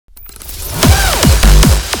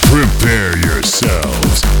Prepare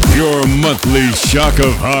yourselves. Your monthly shock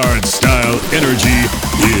of hardstyle energy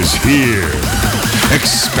is here.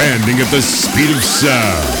 Expanding at the speed of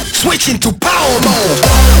sound. Switching to power mode.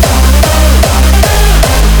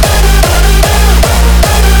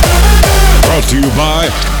 Brought to you by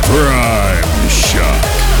Prime Shock.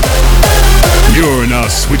 You're now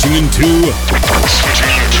switching into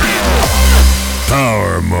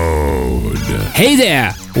Power Mode. Hey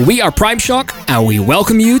there, we are Prime Shock and we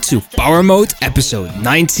welcome you to Power Mode episode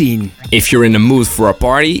 19. If you're in the mood for a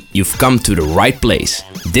party, you've come to the right place.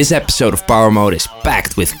 This episode of Power Mode is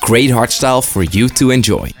packed with great hardstyle for you to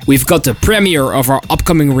enjoy. We've got the premiere of our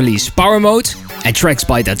upcoming release Power Mode and tracks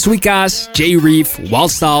by Datsuikas, J Reef,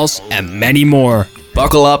 Wild Styles and many more.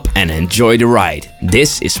 Buckle up and enjoy the ride.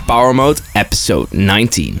 This is Power Mode episode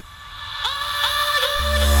 19.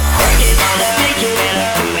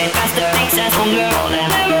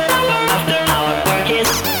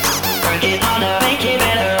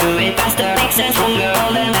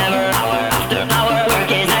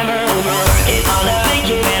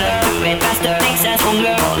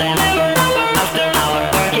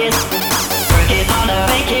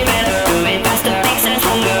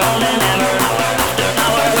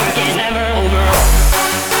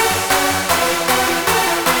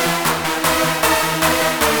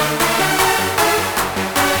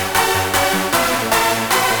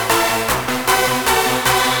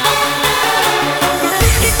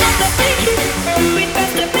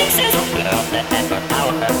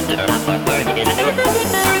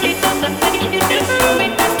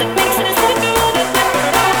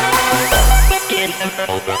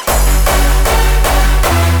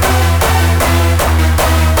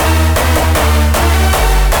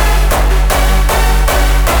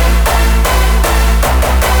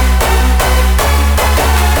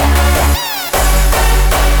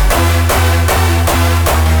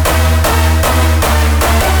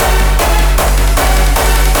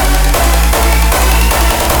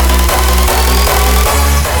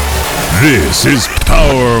 This is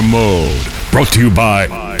Power Mode, brought to you by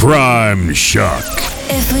Prime Shock.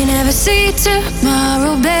 If we never see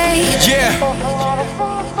tomorrow, babe. Yeah.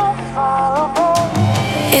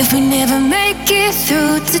 If we never make it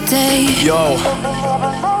through today. Yo.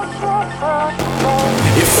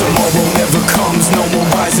 If tomorrow never comes, no more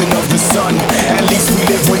rising of the sun. At least we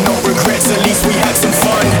live with no regrets, at least we had some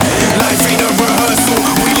fun. Life ain't a rehearsal,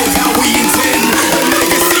 we live how we intend. The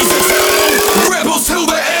legacy's eternal, rebels till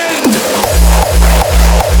the end.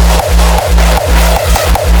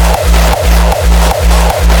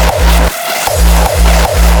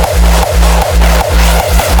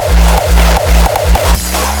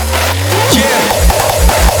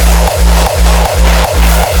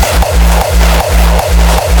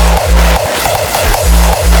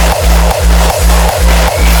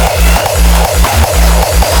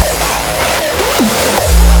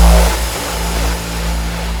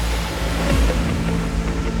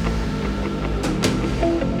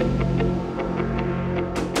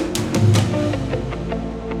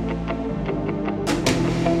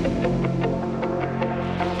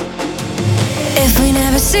 If we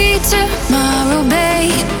never see tomorrow,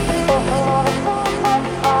 babe.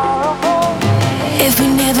 If we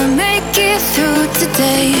never make it through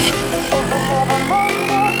today.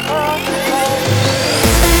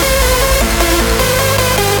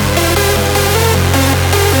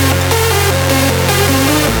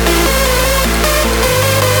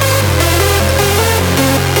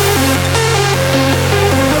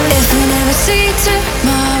 If we never see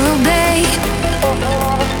tomorrow, babe.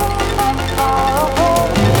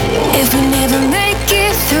 If we never make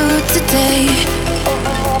it through today.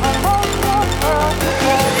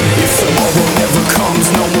 If tomorrow never comes,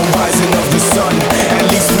 no more rising of the sun. At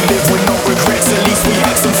least we live with no regrets, at least we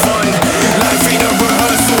had some fun. Life ain't a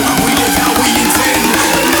rehearsal, we live how we intend.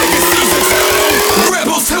 The legacy's eternal,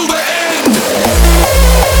 rebels till the end.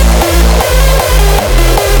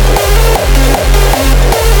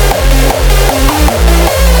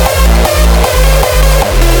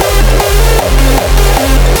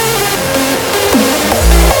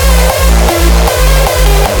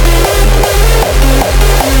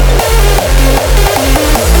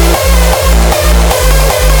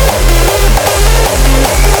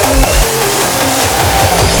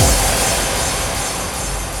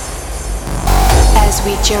 As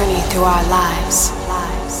we journey through our lives,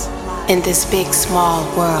 in this big small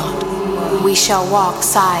world, we shall walk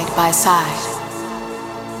side by side,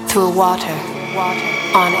 through water,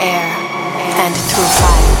 on air, and through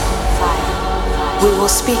fire. We will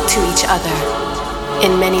speak to each other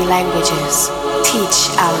in many languages, teach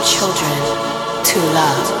our children, to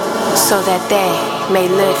love, so that they may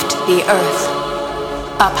lift the earth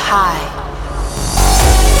up high.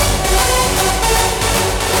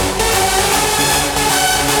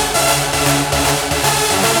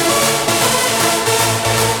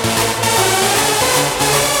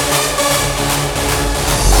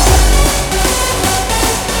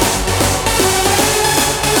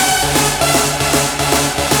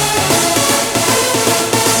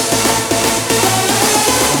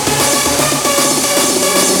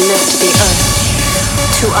 Lift the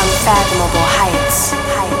earth to unfathomable heights,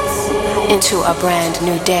 into a brand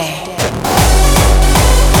new day.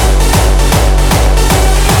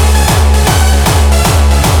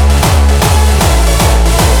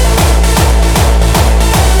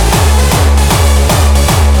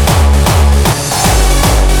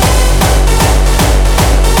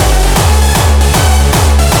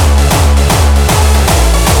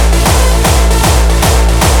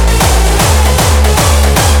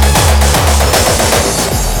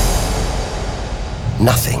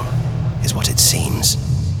 Nothing is what it seems.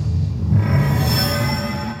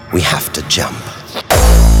 We have to jump.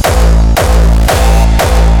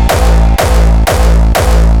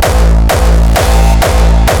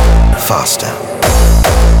 Faster.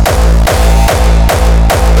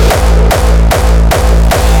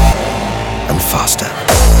 And faster.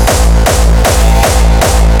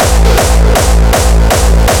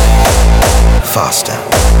 Faster.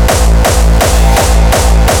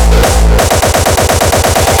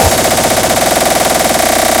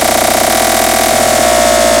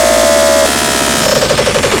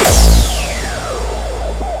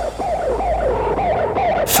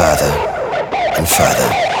 Further and further.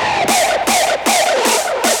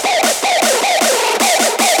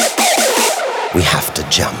 We have to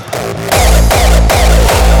jump.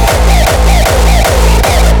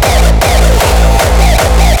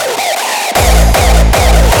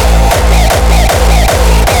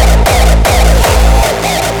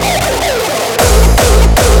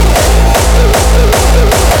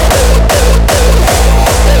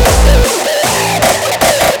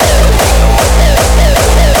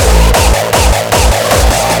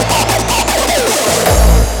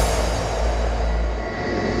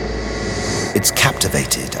 It's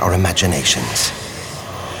captivated our imaginations,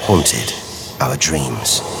 haunted our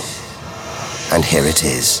dreams. And here it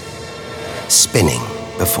is, spinning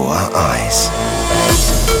before our eyes.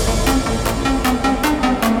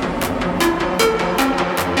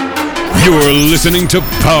 You're listening to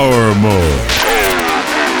Power Mode.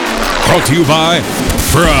 Brought to you by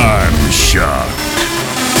Prime Shock.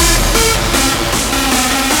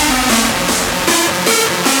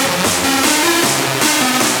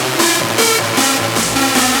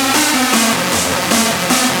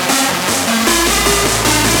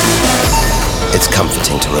 It's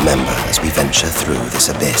comforting to remember as we venture through this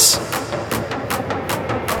abyss.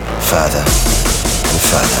 Further and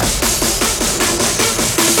further.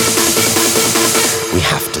 We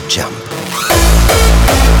have to jump.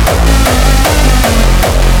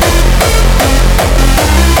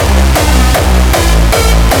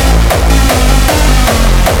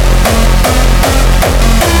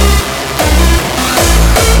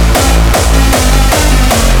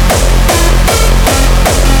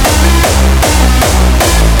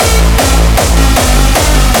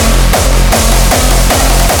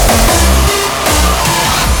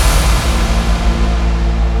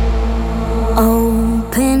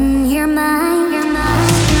 Open your mind.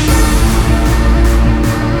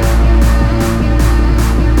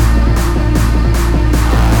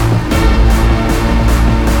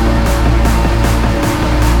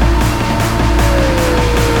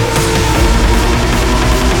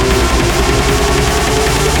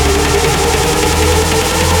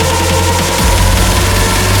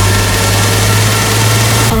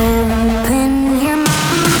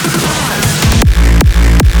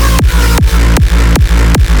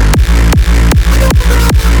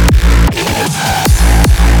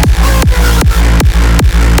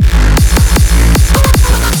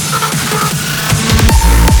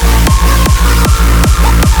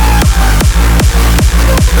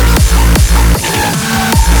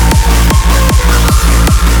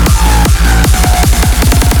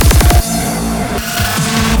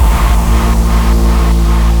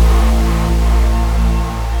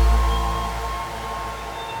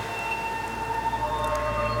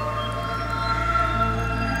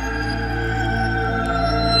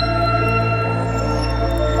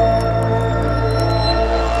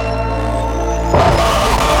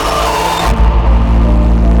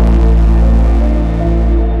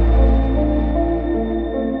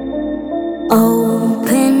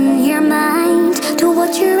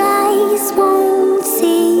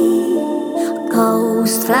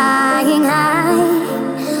 Ghosts flying high,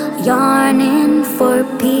 yearning for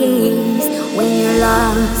peace. When you're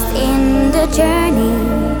lost in the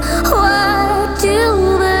journey, what do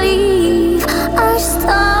you believe? Our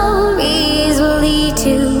stories will lead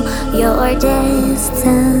to your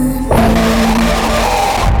destiny.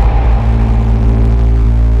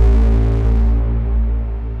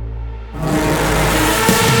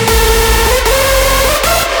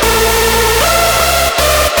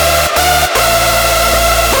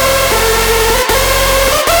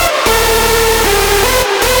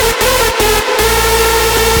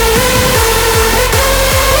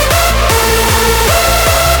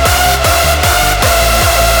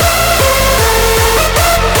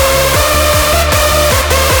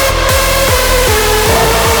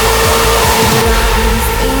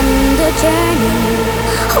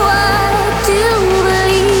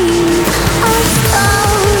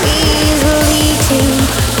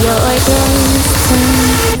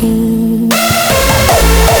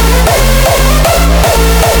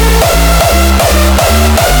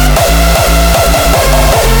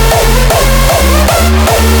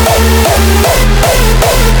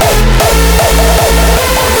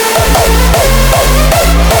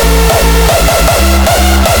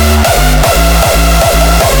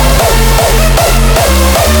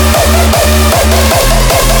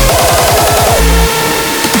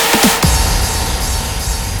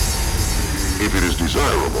 If it is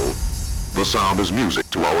desirable, the sound is music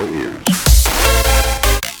to our ears.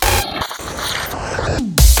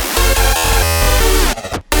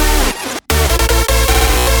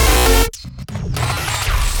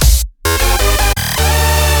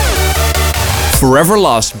 Forever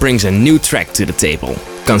Lost brings a new track to the table.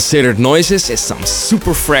 Considered Noises is some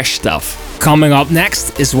super fresh stuff. Coming up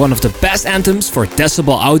next is one of the best anthems for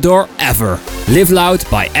Decibel Outdoor ever. Live Loud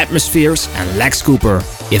by Atmospheres and Lex Cooper.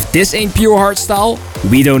 If this ain't pure hardstyle,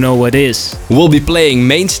 we don't know what is. We'll be playing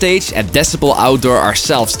main stage at Decibel Outdoor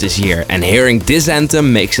ourselves this year, and hearing this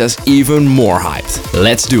anthem makes us even more hyped.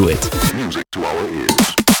 Let's do it. Music to our ears.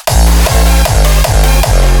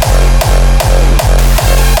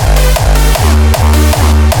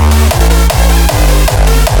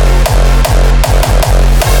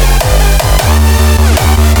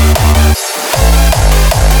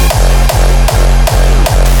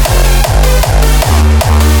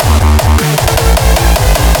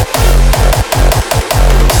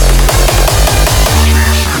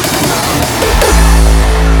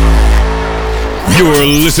 You're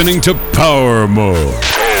listening to Power Mode.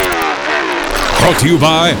 Brought to you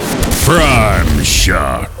by Prime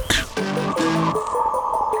Shock.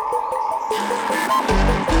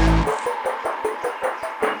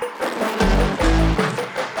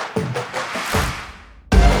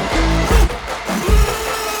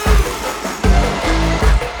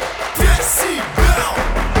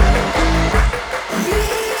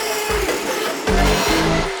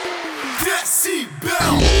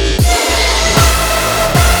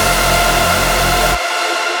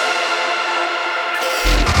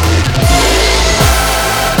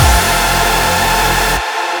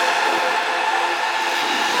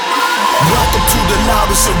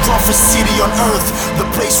 The roughest city on earth, the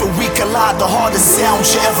place where we collide, the hardest sound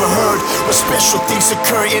you ever heard. Where special things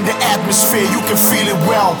occur in the atmosphere, you can feel it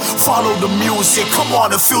well. Follow the music, come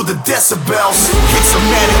on and feel the decibels. It's a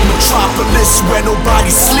manic metropolis where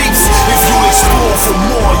nobody sleeps. If you explore for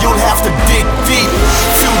more, you'll have to dig deep.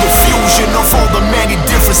 Feel the fusion of all the many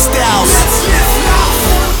different styles.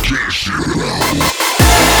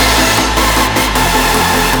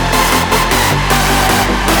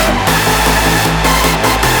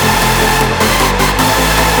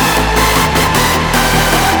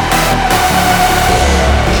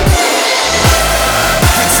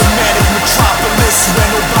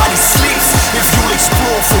 Where nobody sleeps. If you'll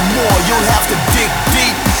explore for more, you'll have to dig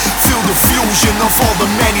deep. Feel the fusion of all the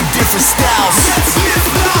many different styles.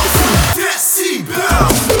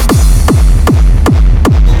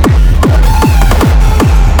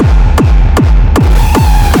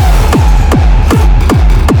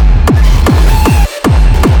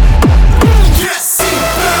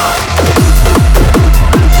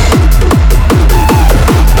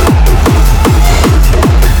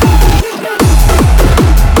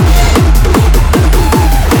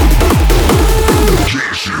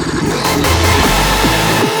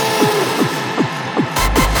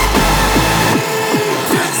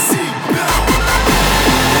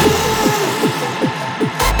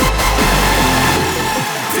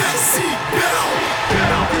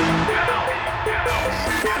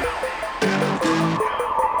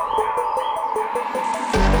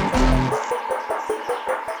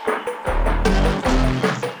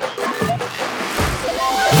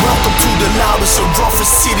 is the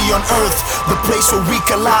roughest city on earth, the place where we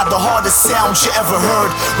collide, the hardest sounds you ever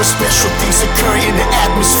heard. Where special things occur in the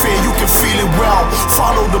atmosphere, you can feel it well.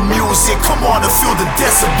 Follow the music, come on and feel the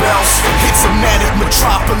decibels. It's a manic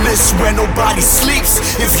metropolis where nobody sleeps.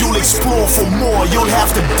 If you'll explore for more, you'll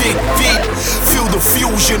have to dig deep. Feel the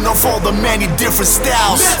fusion of all the many different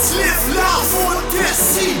styles. Let's live loud for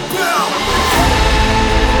Decibel.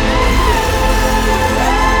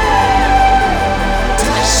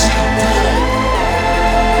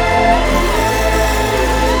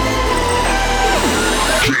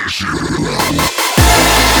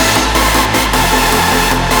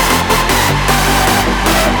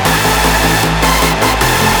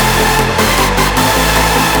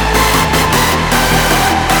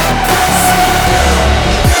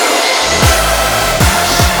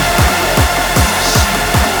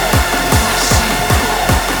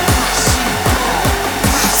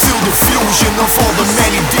 Of all the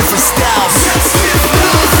many different styles. Let's live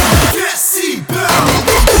loud,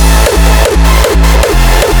 Decibel.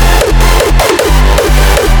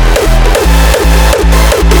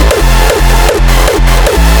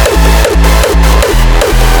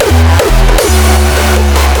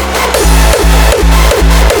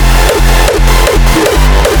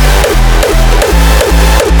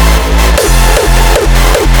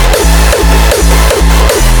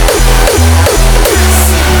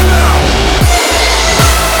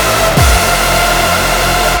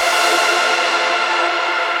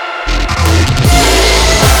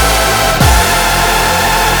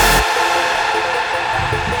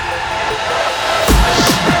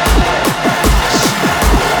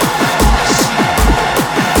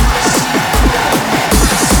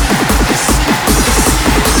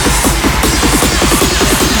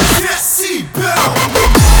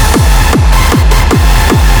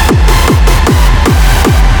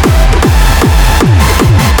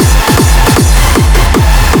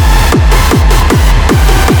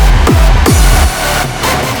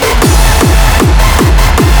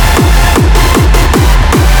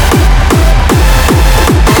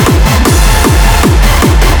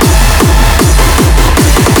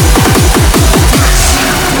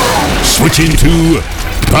 Switch into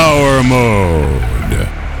power mode.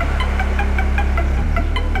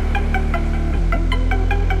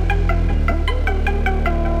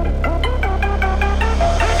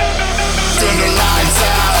 Turn the lights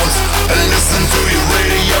out and listen to your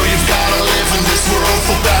radio. You've gotta live in this world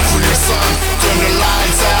for bad for your son. Turn the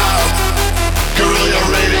lights out, Guerrilla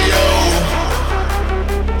Radio.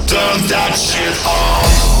 Turn that shit off.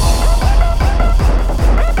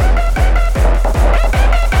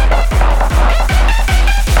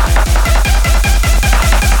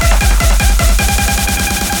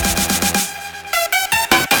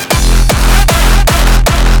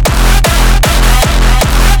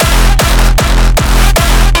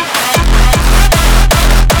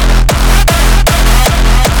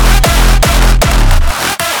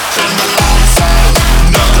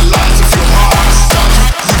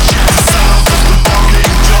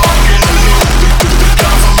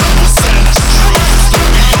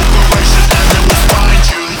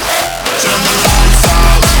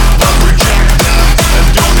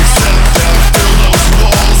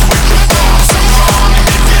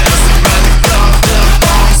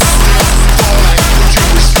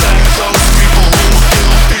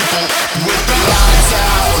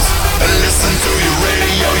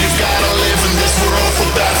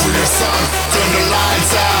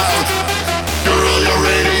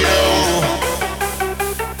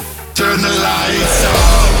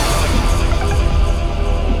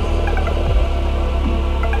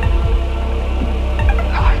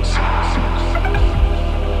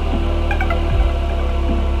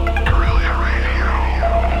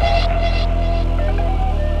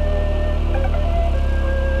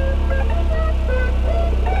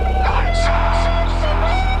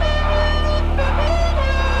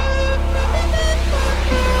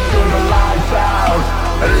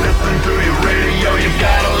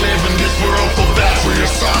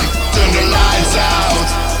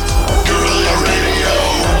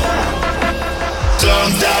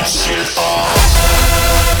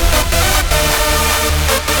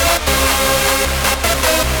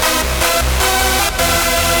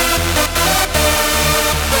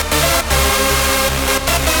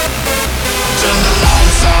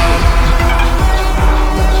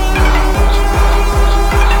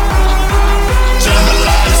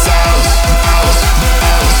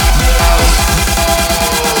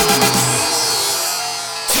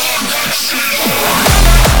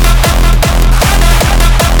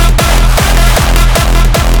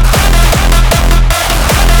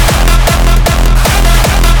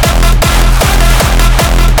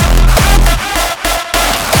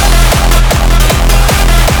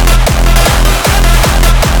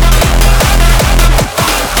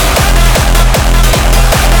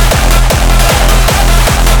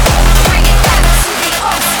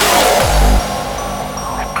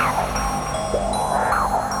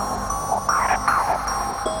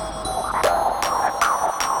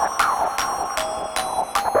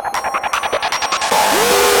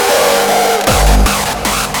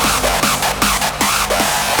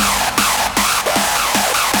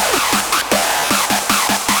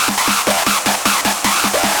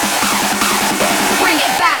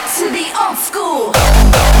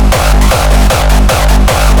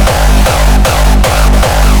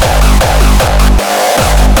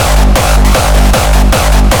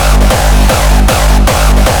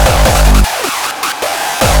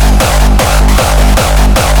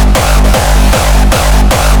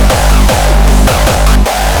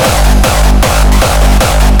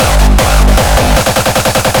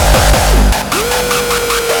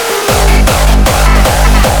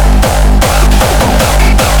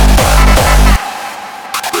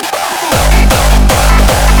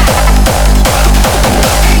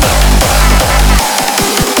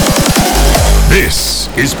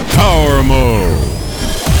 is Power Mode.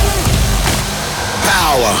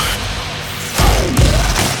 Power,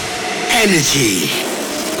 energy,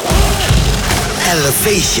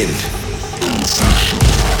 elevation,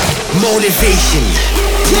 motivation.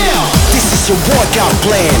 Yeah, this is your workout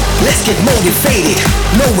plan. Let's get motivated.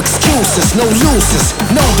 No excuses, no losers,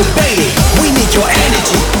 no debating. We need your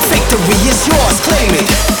energy. Victory is yours, claim it.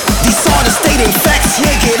 These are the stating facts.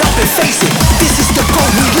 Yeah, get up and face it. This is the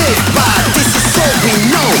code we live by. This is all we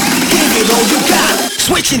know. Give it all you got.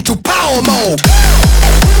 Switch into power mode.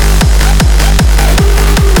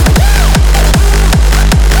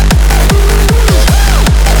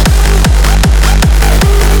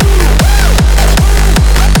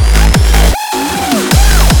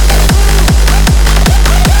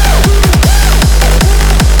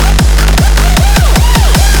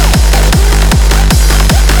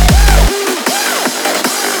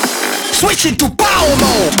 Switch into power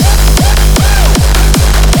mode.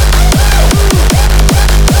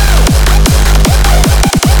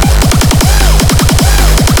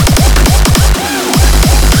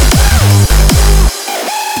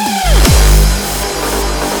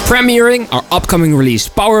 Premiering our upcoming release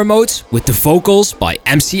Power Mode with the vocals by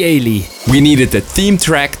MC Ailey. We needed a theme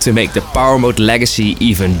track to make the Power Mode legacy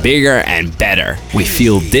even bigger and better. We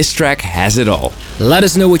feel this track has it all. Let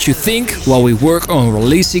us know what you think while we work on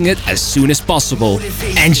releasing it as soon as possible.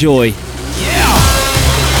 Enjoy! Yeah.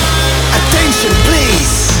 Attention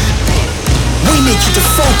please. We need you to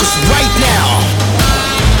focus right now.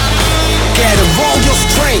 Gather all your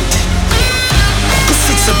strength, 'cause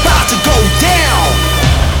it's about to go down.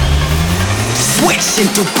 Switch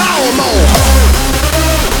into power mode.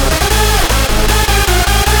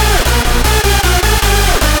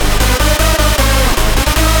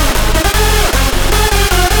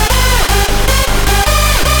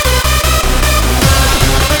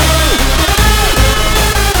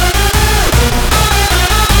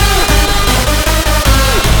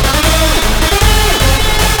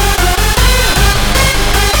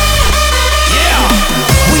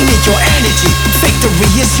 Your energy,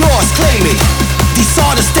 victory is yours, claim it. These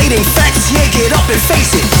are the stating facts, yeah, get up and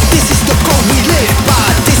face it. This is the code we live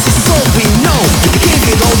by, this is all we know. Give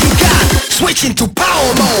it all you got, switch into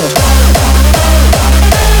power mode.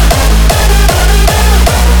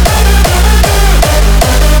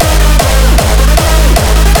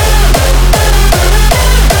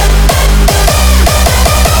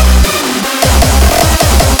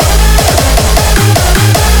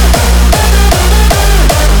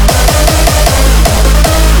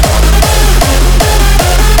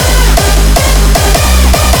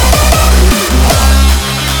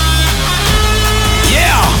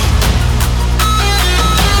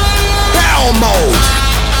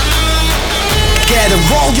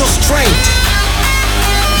 All your strength.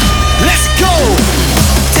 Let's go.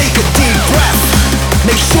 Take a deep breath.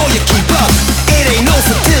 Make sure you keep up. It ain't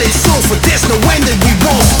over till it's over. There's no end and we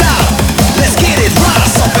won't stop. Let's get it,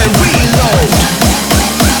 rise up and reload.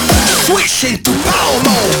 Switch into power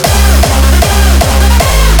mode.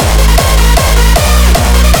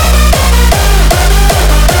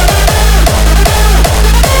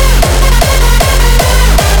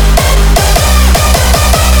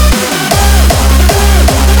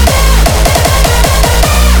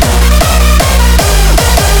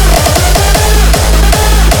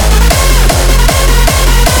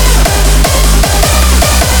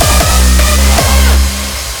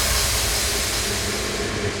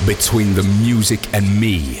 Between the music and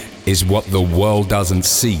me is what the world doesn't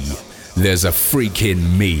see. There's a freak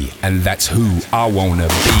in me, and that's who I wanna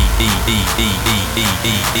be.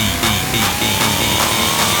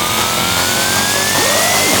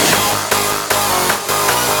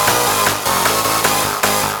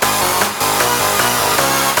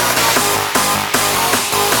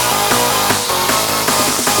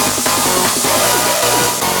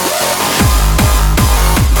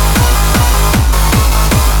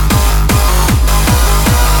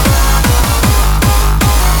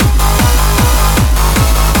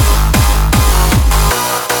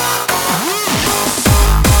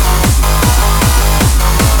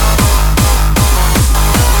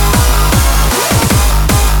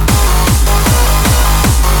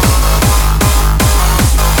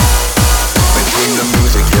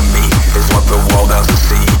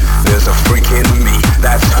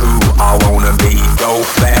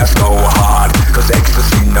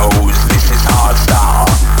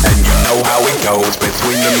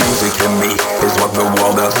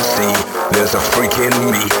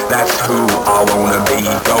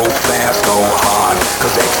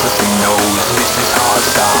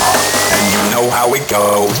 How it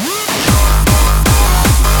goes.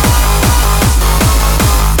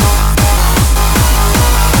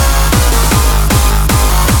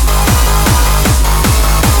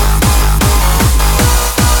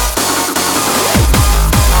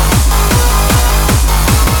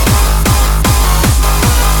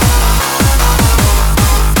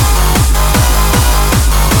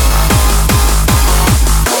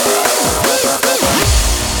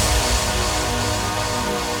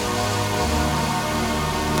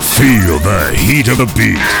 Feel the heat of the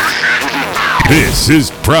beat. This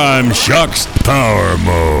is Prime Shock's Power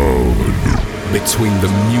Mode. Between the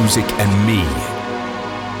music and me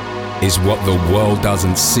is what the world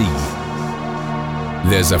doesn't see.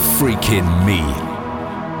 There's a freak in me,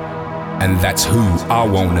 and that's who I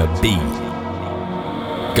wanna be.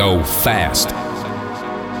 Go fast,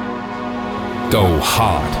 go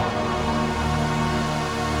hard,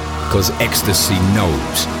 'cause ecstasy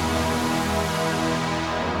knows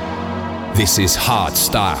this is hard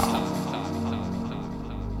style.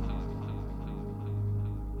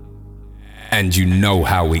 And you know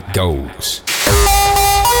how it goes.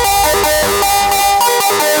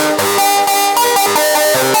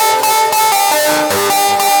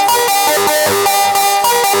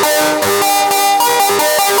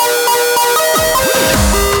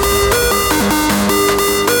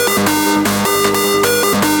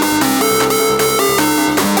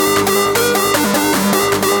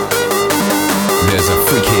 There's a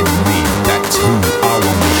freak in me, that's who I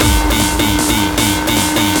wanna be.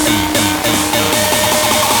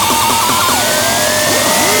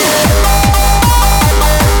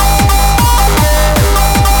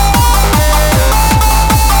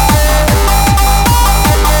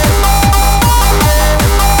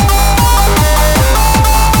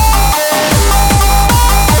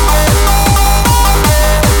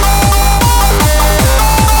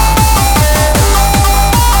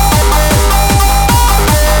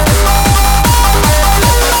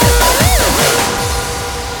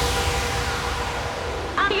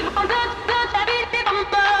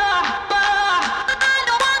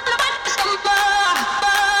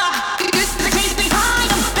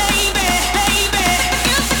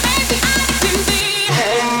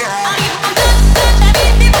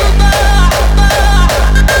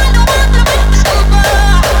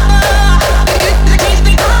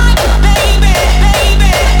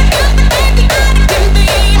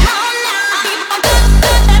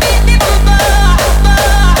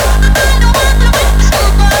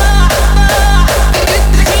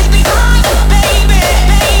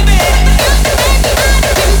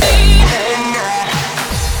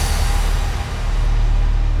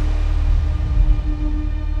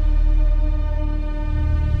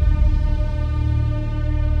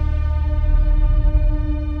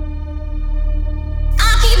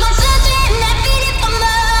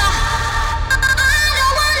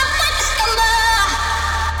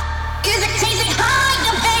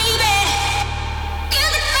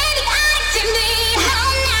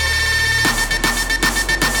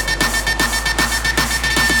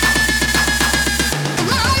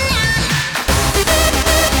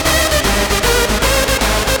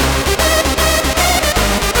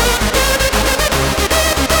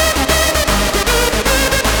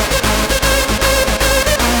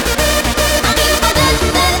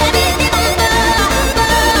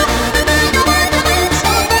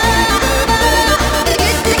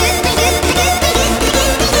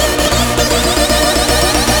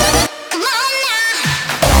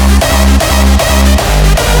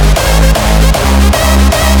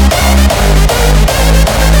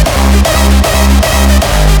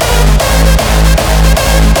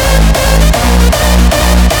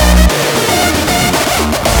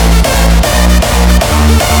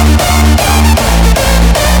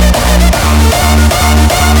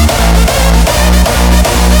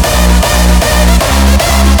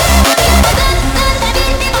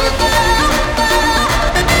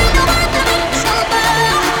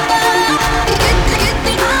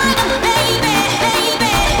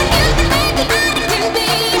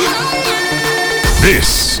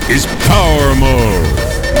 This is Power Mode.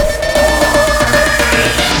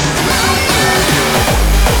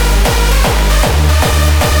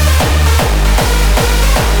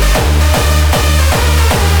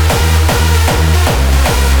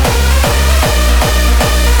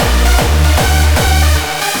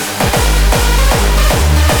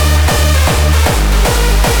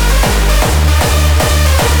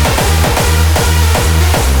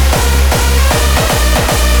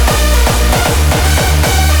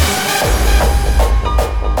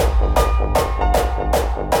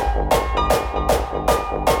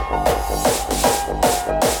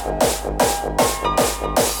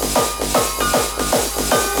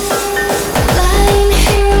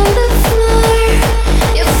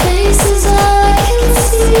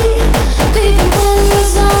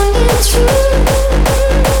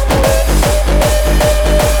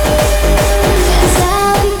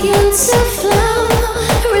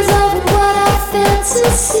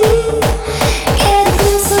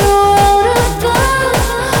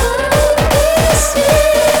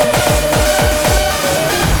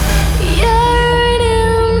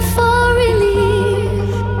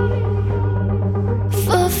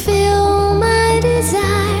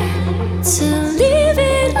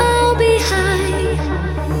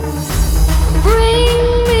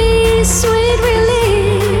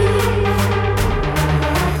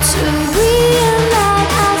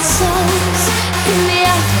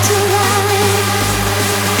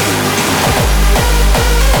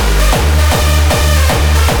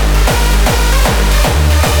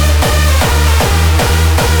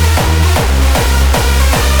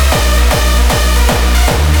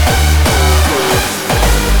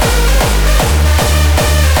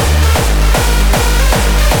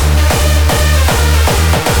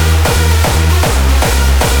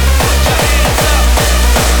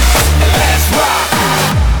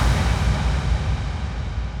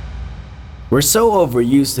 We're so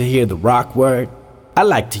overused to hear the rock word, I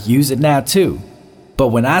like to use it now too. But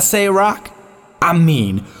when I say rock, I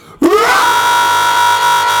mean rock!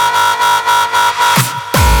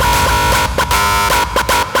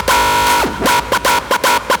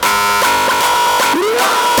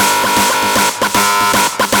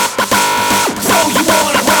 So you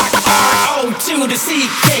wanna rock R-O to the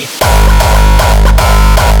C-K.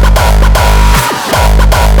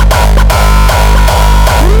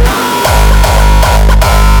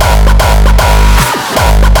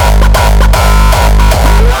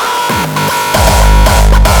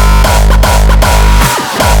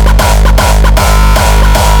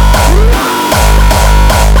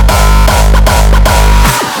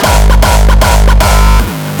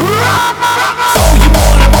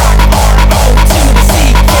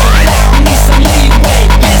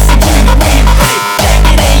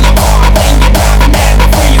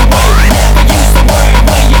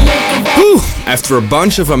 After a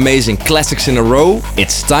bunch of amazing classics in a row,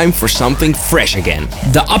 it's time for something fresh again.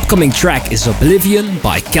 The upcoming track is Oblivion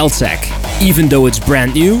by Keltec. Even though it's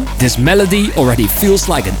brand new, this melody already feels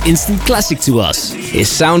like an instant classic to us. His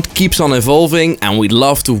sound keeps on evolving and we'd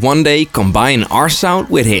love to one day combine our sound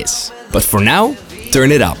with his. But for now,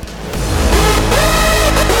 turn it up.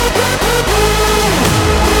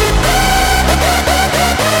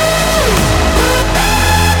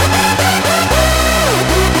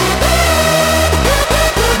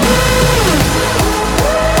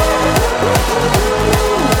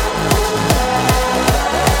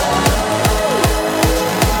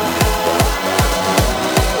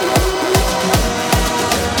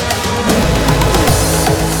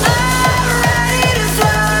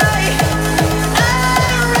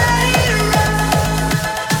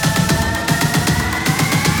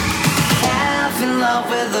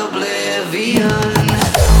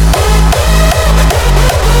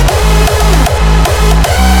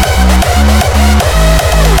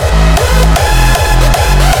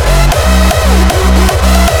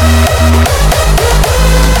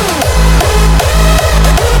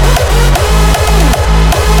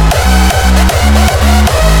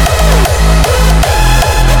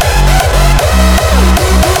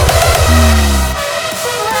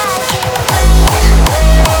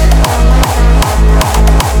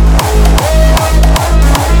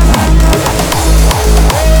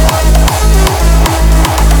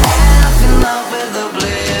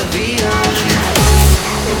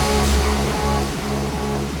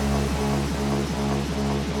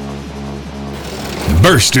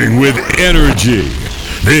 Bursting with energy.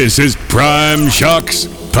 This is Prime Shock's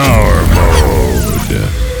Power Mode.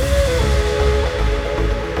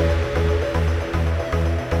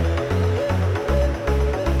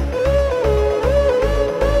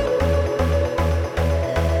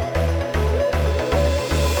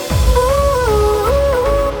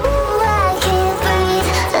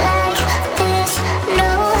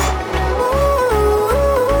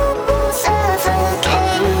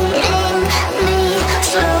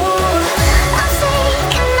 Slow, I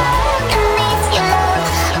think I know underneath your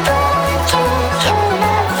love.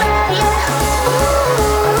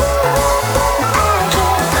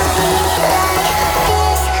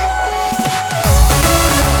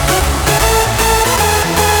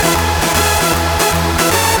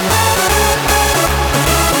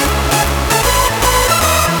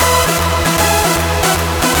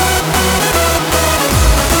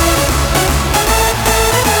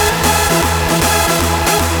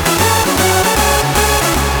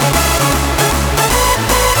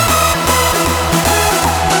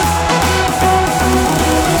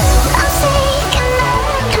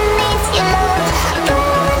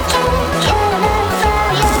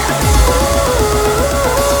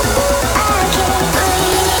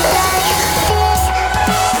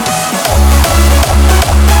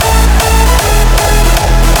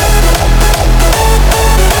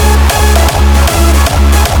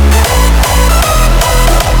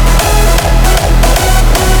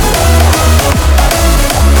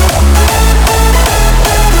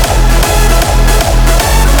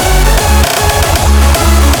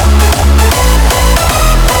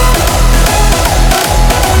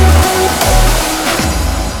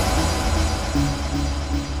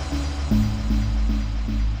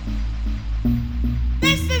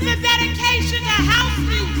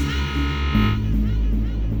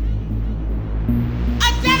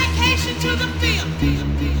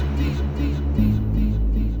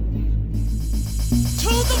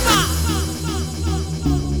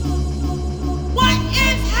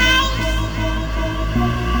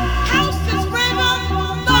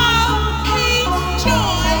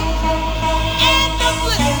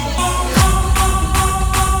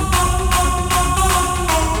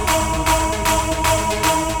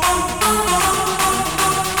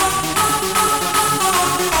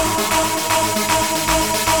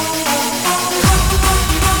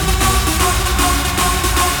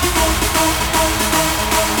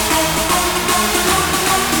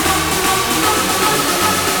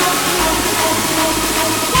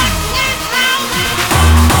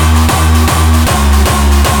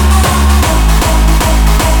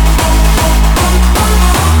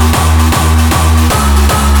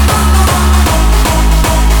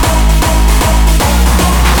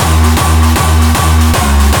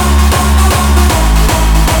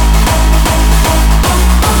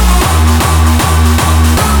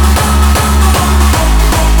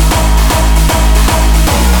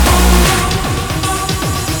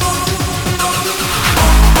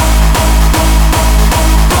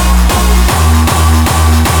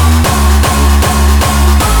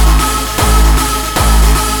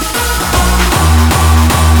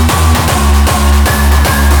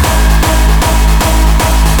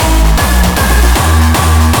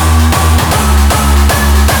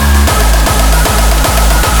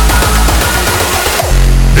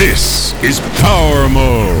 is Power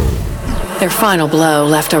Mode. Their final blow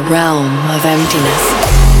left a realm of emptiness.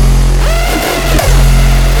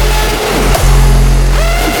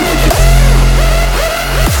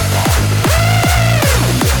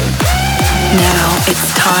 Now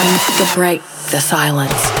it's time to break the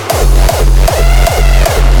silence.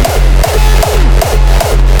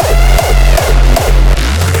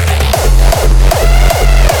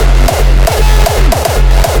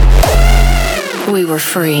 We were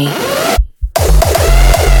free.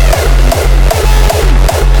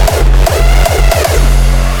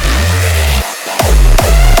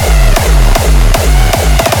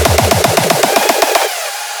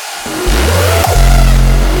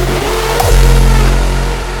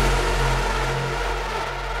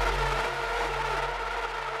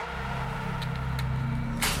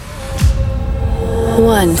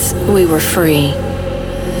 Once we were free,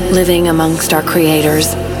 living amongst our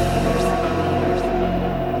creators.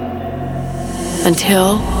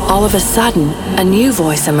 Until, all of a sudden, a new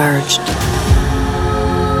voice emerged.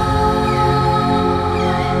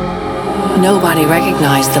 Nobody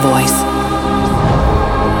recognized the voice,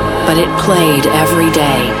 but it played every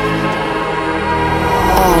day,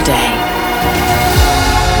 all day.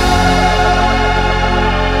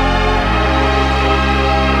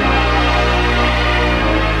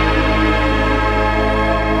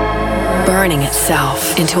 Burning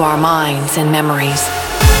itself into our minds and memories.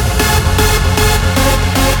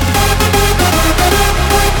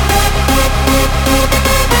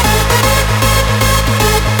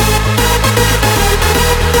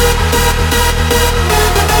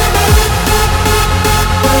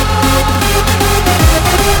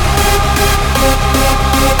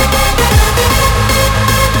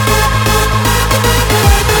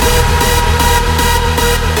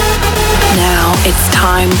 Now it's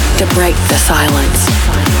time to break the silence,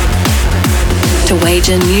 to wage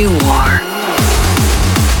a new war,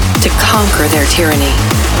 to conquer their tyranny,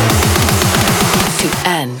 to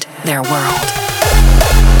end their world.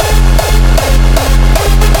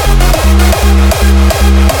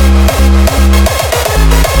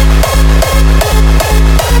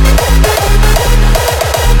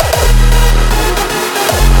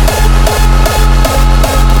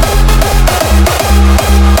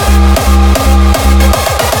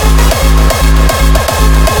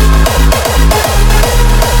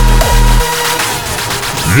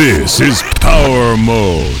 This is Power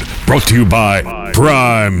Mode, brought to you by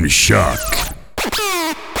Prime Shock.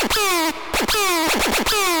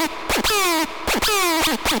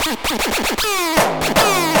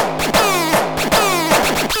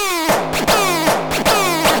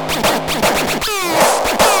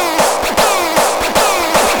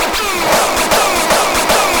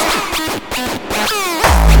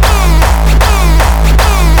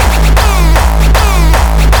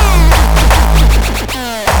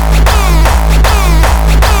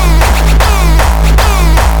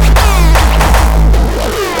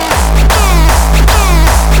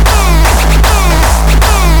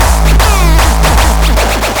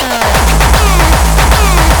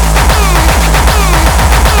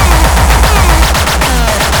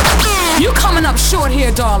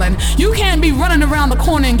 Darling, you can't be running around the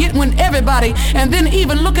corner and getting with everybody and then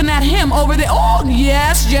even looking at him over there. Oh,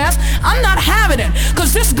 yes, I'm not having it,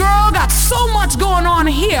 because this girl got so much going on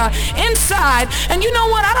here inside, and you know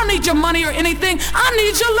what? I don't need your money or anything. I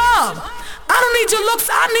need your love. I don't need your looks.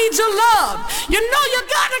 I need your love. You know you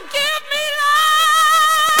gotta give me love.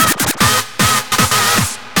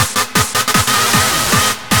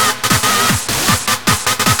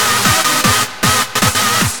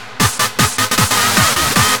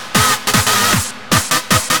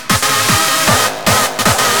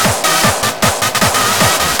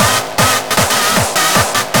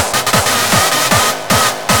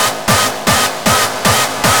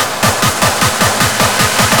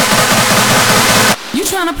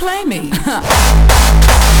 Trying to play me.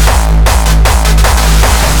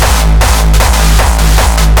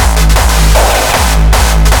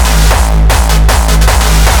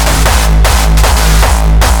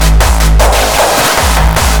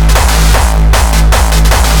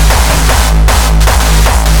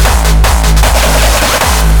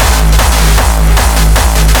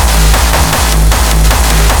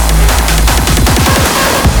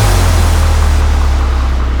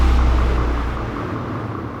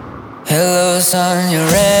 Hello, son, you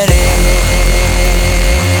ready?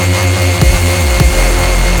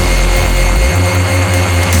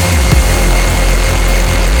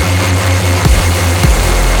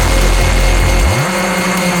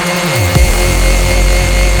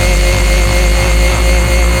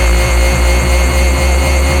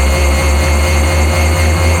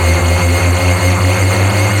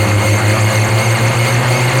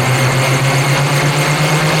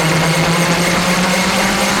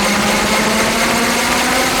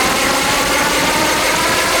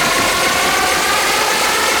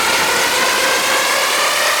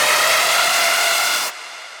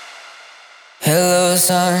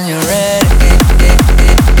 son, you ready?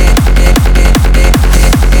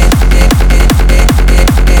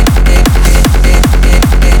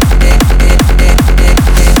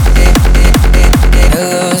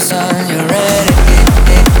 Hello, son, you ready?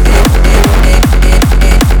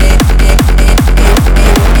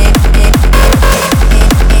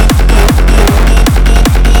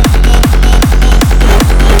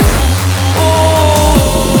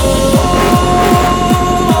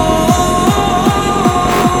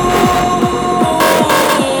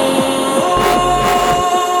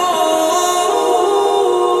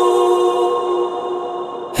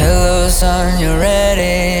 Hello, son, you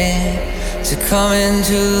ready to come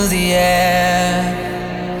into the air?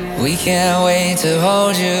 We can't wait to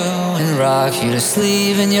hold you and rock you to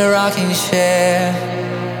sleep in your rocking chair.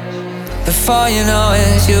 Before you know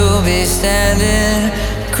it, you'll be standing,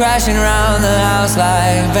 crashing around the house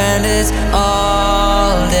like bandits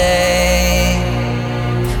all day.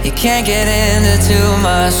 You can't get into too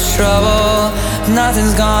much trouble.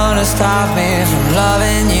 Nothing's gonna stop me from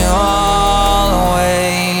loving you always.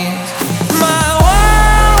 My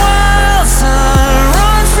wild, wild son,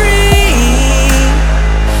 run free.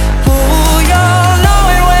 Ooh, you'll know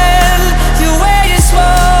it when you're where you're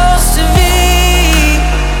supposed to be.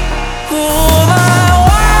 Ooh, my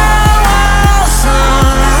wild, wild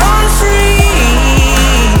son, run free.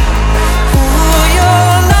 Ooh,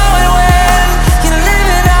 you'll know it when you're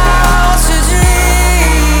living out your dream.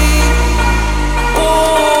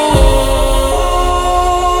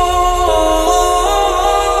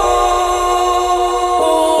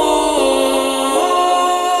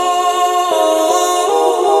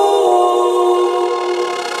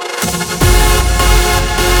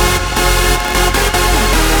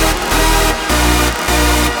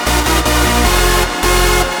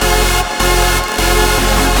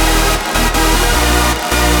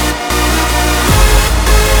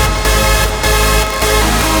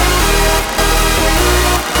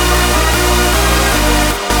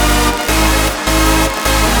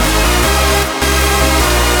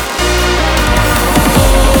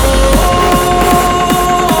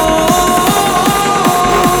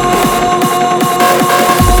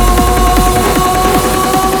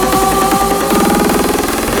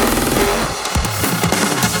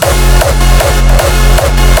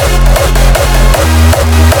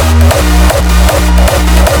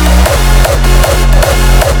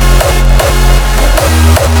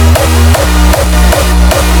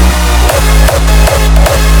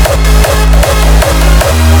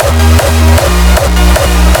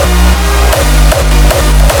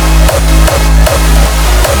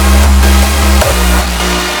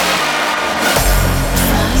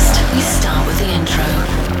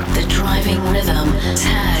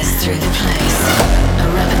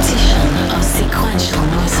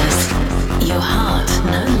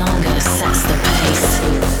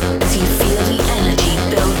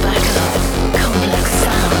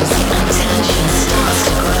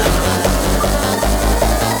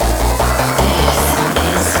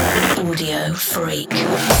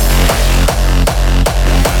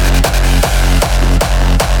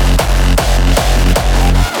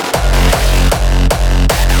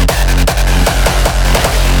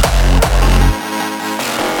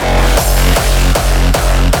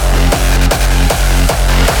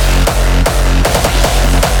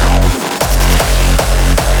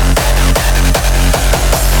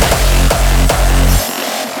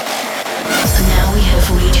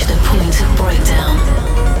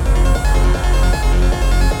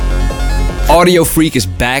 Audio Freak is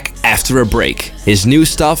back after a break. His new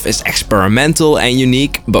stuff is experimental and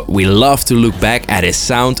unique, but we love to look back at his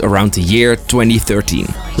sound around the year 2013.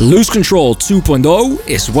 Lose Control 2.0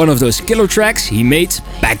 is one of those killer tracks he made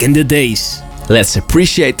back in the days. Let's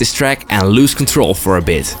appreciate this track and lose control for a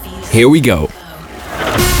bit. Here we go.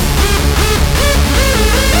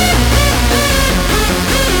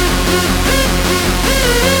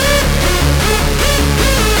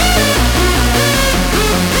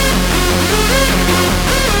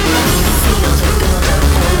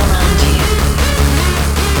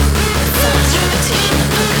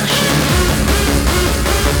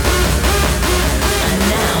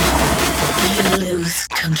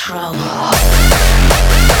 Control.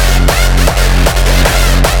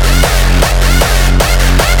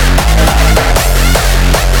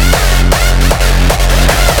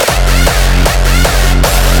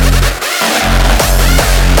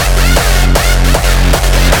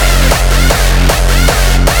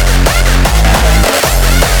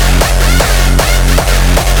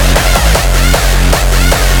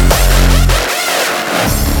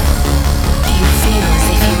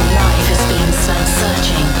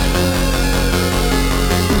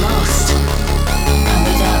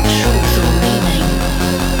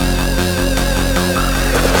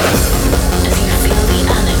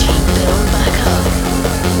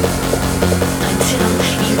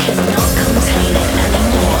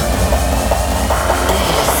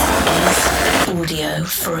 Disco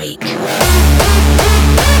Freak.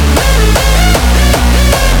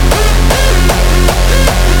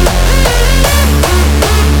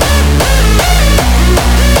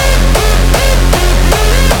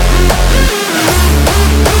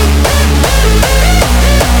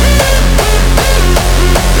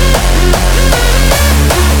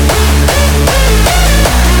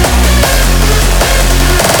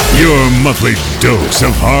 Your monthly dose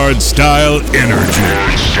of hardstyle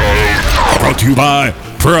energy. Brought to you by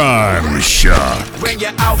Prime Shock. When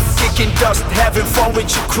you're out kicking dust, having fun with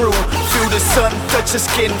your crew, feel the sun touch your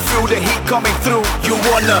skin, feel the heat coming through. You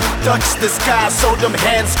wanna touch the sky so them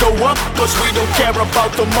hands go up, cause we don't care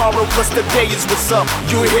about tomorrow, cause today is what's up.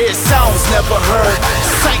 You hear sounds never heard,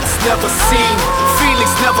 sights never seen,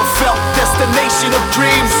 feelings never felt, destination of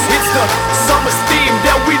dreams. It's the summer's theme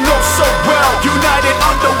that we know so well, united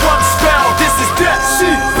under one spell. This is Dead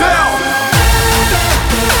Sea Bell.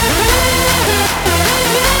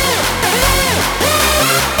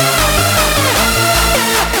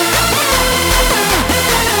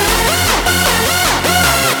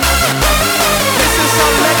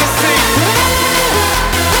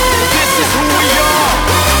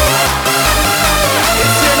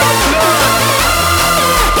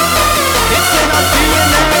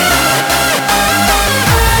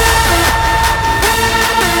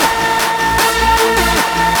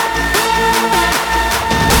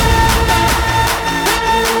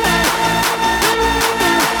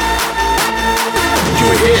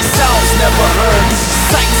 Never heard,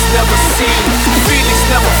 sights never seen, feelings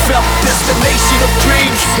never felt, destination of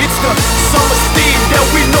dreams. It's the summer's theme that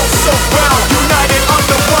we know so well, united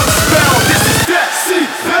under one spell. This is Dead Sea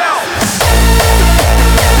Bell.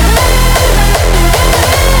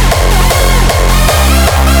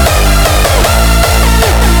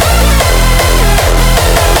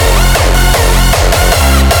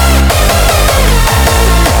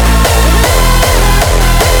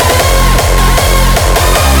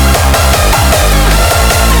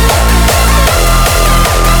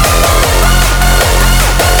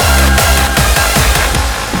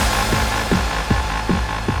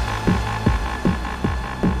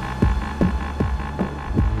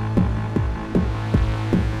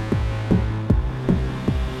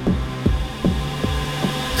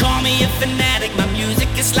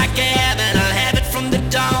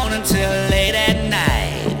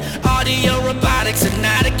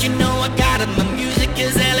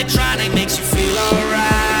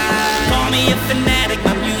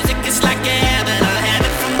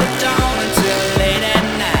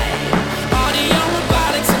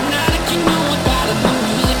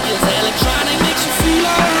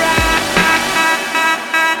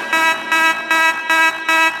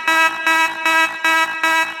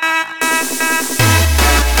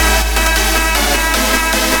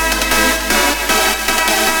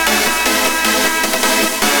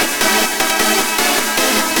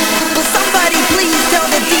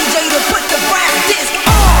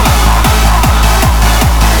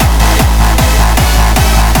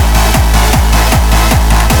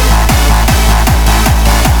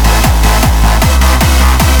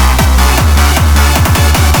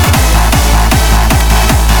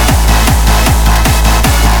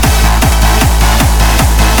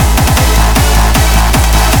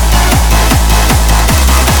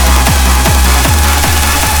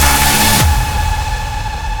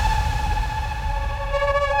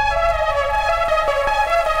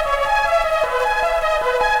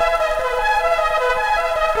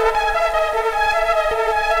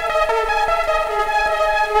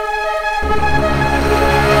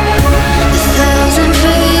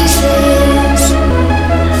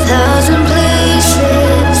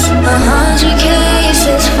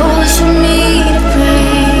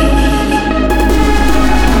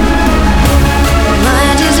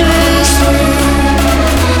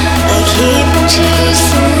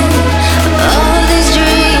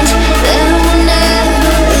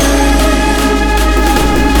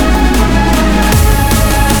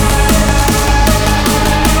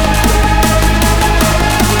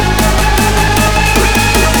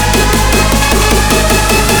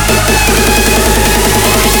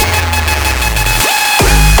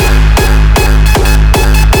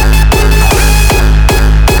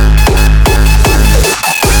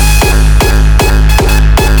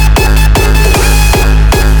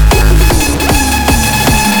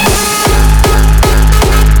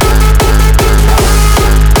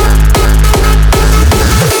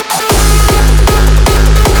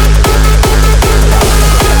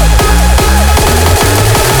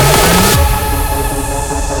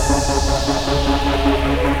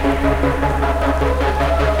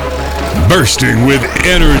 Bursting with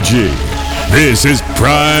energy, This is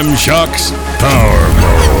Prime Shock's Power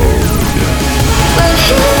Mode. But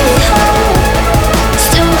here we are,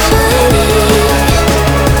 still fighting,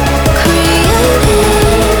 creating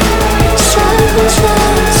cycles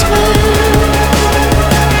once more.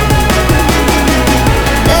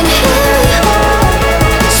 And here we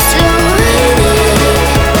are, still waiting,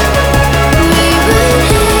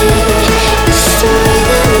 rewriting the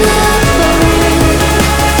story that never ends.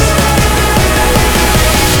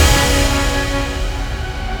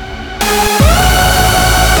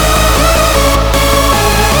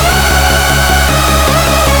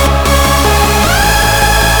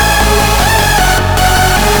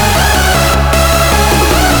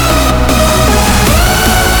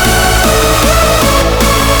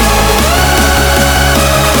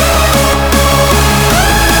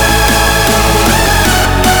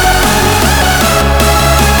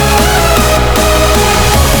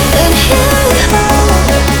 And here we are,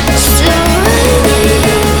 still waiting,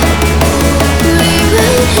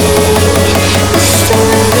 rewriting the story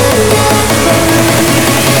that never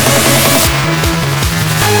ends.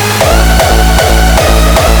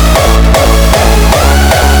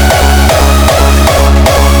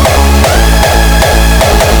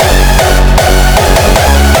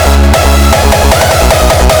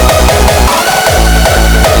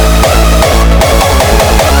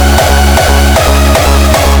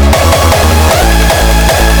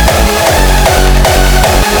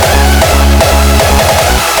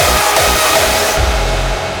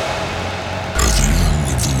 At the end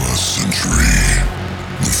of the last century,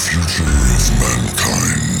 the future of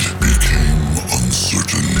mankind became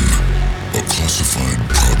uncertain. A classified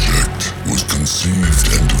project was conceived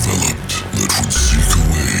and developed that would seek a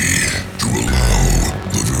way to allow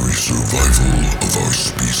the very survival of our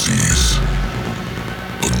species.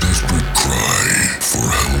 A desperate cry for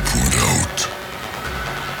help went out.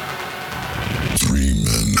 3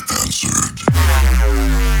 men answered.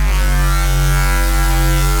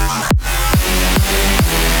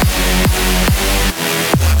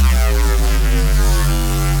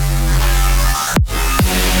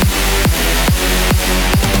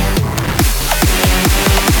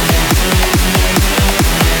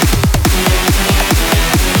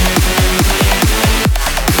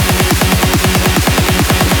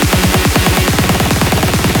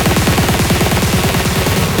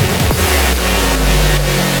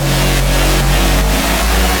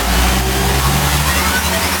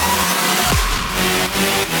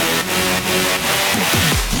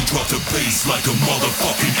 Drop the bass like a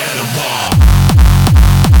motherfucking animal.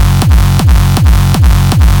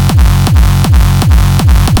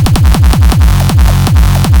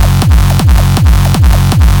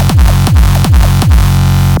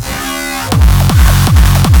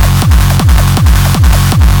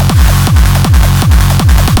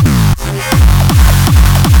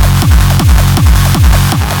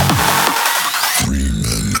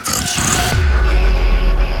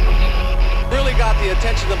 Really got the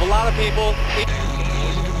attention of a lot of people.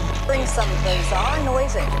 Bring some of those are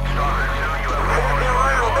noisy.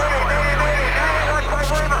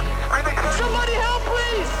 Somebody help,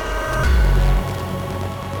 please!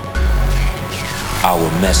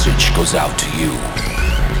 Our message goes out to you.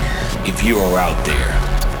 If you are out there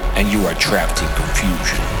and you are trapped in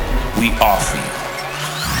confusion, we offer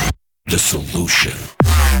you the solution.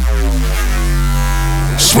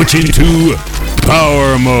 Switching to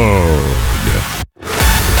Power Mode.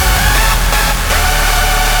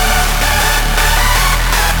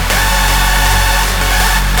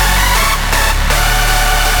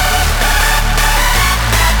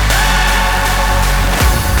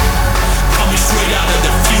 Coming straight out of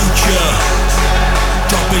the future.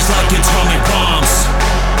 Drop bass like atomic bombs.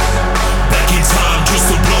 Back in time just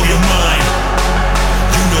to blow your mind.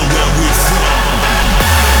 You know where we're from.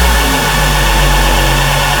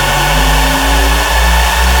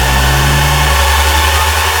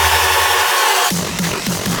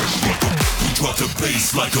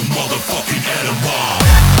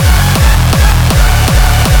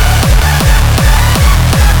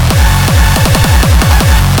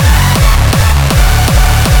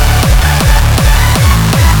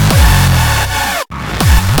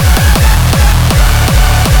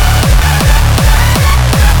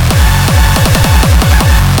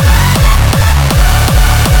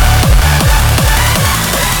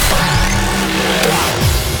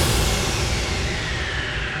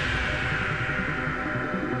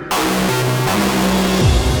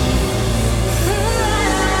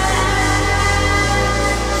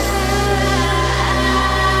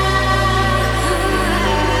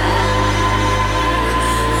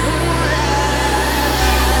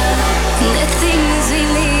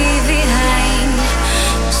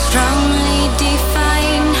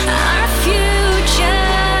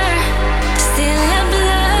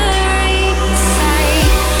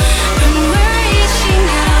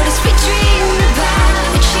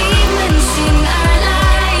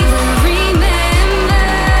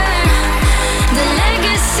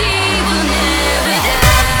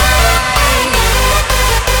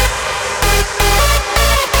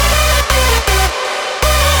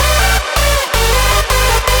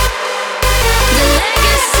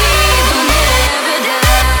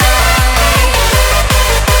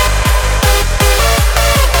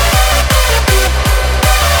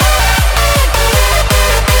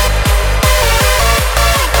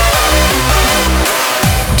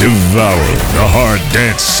 devour the hard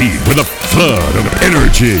dance scene with a flood of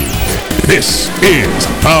energy. This is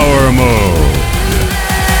Power Mode.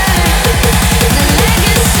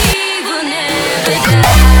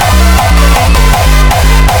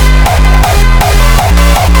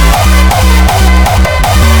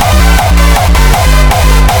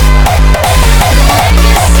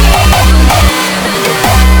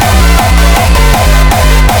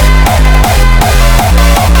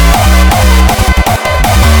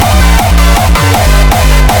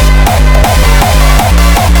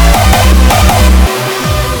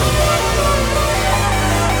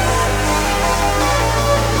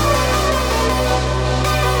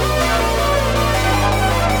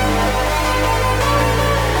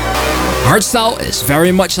 Hardstyle is very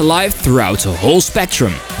much alive throughout the whole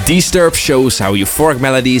spectrum. Disturb shows how euphoric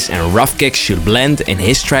melodies and rough kicks should blend in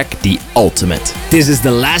his track The Ultimate. This is the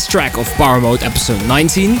last track of Power Mode episode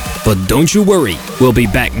 19, but don't you worry, we'll be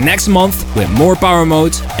back next month with more Power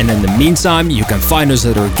Mode, and in the meantime you can find us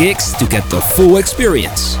at our gigs to get the full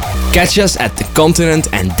experience. Catch us at The Continent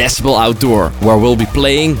and Decibel Outdoor, where we'll be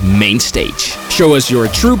playing main stage. Show us you're a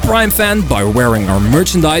true Prime fan by wearing our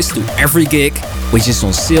merchandise to every gig, which is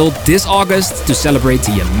on sale this August to celebrate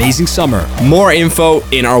the amazing summer. More info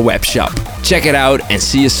in our web shop. Check it out and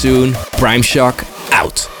see you soon. Prime Shock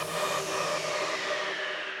out.